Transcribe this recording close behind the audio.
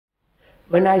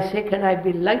When I say, can I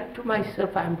be light to myself,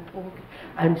 I'm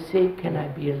saying, can I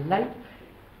be a light,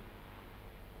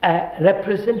 a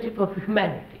representative of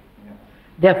humanity?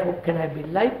 Therefore, can I be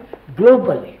light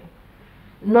globally,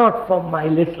 not for my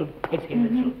little petty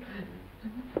little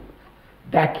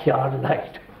backyard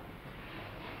light.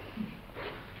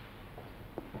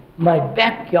 My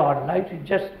backyard light is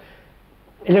just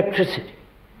electricity,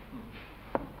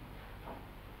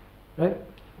 right?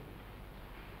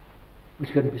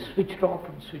 Which can be switched off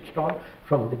and switched on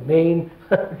from the main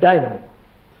dynamo.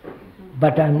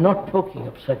 But I'm not talking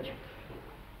of such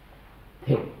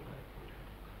thing.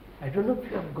 I don't know if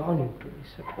you have gone into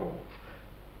this at all.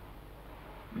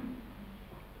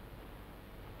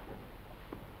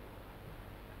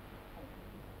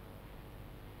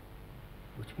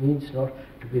 Which means not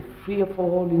to be free of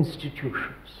all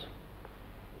institutions,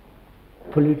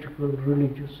 political,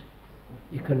 religious,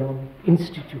 economic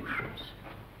institutions.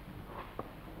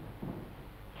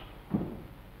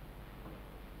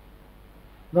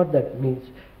 Not that means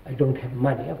I don't have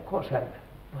money. Of course,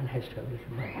 one has to have a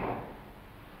little money.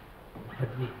 But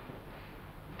the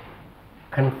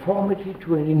conformity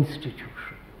to an institution.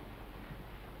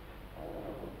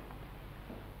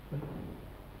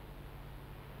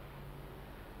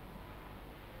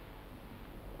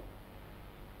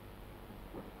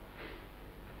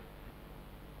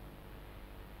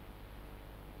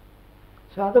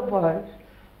 So otherwise,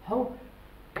 how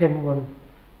can one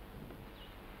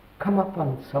come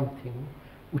upon something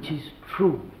which is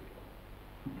true,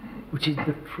 which is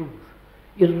the truth,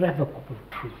 irrevocable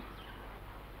truth?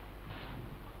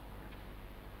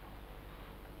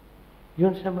 You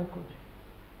understand my question?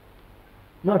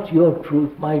 Not your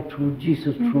truth, my truth,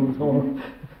 Jesus' truth, or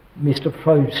Mr.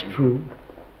 Freud's truth,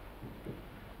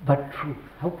 but truth.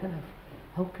 How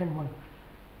can one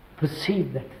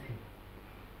perceive that thing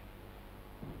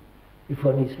if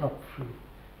one is not free?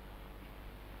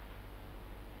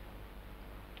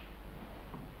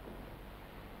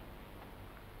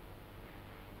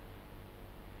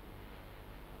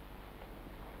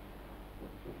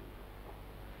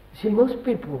 See, most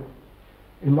people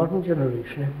in modern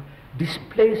generation have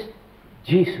displaced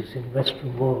Jesus in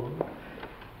Western world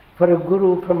for a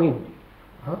guru from India.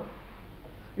 Huh?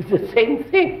 It's the same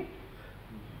thing.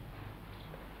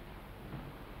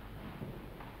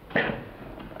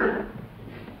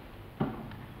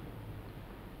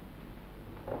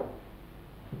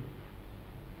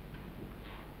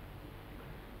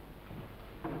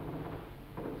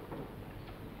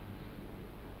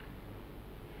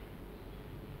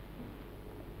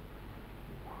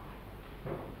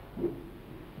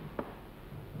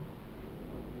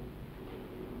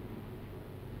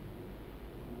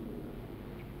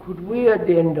 Could we, at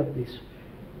the end of this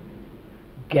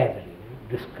gathering,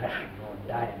 discussion or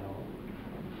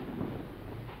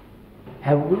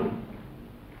dialogue,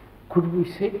 could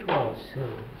we say to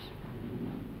ourselves,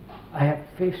 I have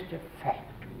faced a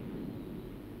fact.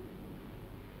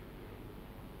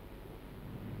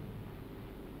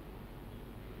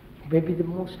 Maybe the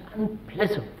most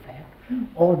unpleasant fact,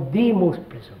 or the most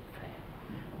pleasant fact,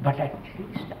 but at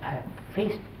least I have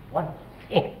faced one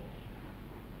thing.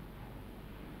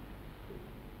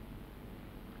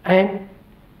 And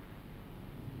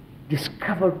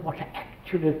discovered what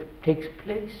actually takes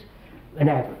place when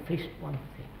I have faced one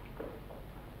thing.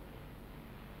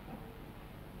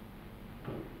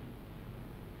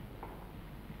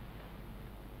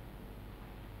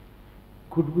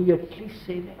 Could we at least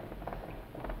say that?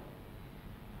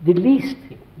 The least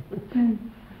thing.